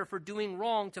offender for doing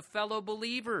wrong to fellow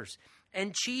believers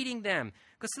and cheating them.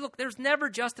 Because look, there's never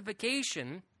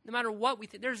justification, no matter what we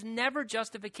think, there's never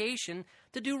justification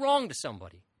to do wrong to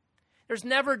somebody. There's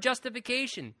never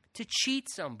justification to cheat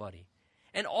somebody.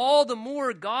 And all the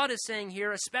more God is saying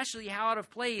here, especially how out of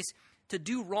place, to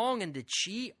do wrong and to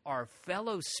cheat our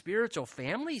fellow spiritual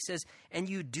family. He says, and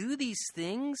you do these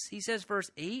things, he says, verse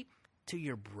 8, to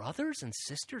your brothers and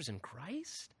sisters in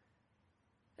Christ.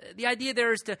 The idea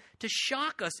there is to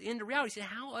shock us into reality. He said,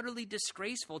 how utterly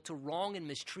disgraceful to wrong and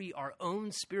mistreat our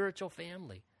own spiritual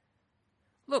family.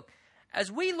 Look, as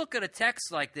we look at a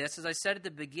text like this, as I said at the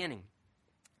beginning,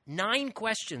 9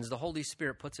 questions the Holy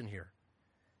Spirit puts in here.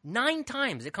 9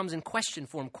 times it comes in question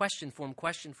form, question form,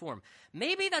 question form.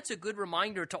 Maybe that's a good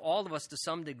reminder to all of us to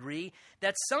some degree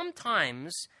that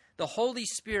sometimes the Holy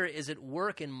Spirit is at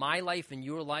work in my life and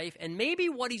your life, and maybe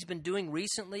what he's been doing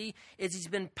recently is he's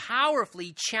been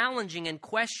powerfully challenging and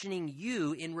questioning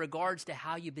you in regards to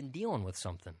how you've been dealing with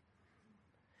something.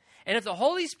 And if the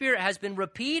Holy Spirit has been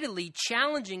repeatedly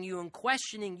challenging you and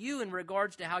questioning you in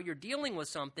regards to how you're dealing with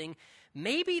something,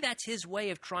 maybe that's his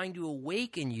way of trying to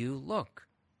awaken you. Look,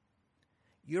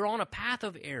 you're on a path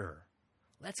of error.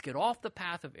 Let's get off the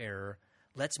path of error.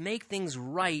 Let's make things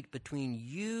right between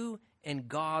you and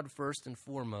God first and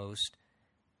foremost,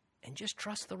 and just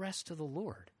trust the rest to the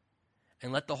Lord.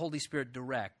 And let the Holy Spirit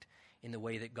direct in the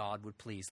way that God would please.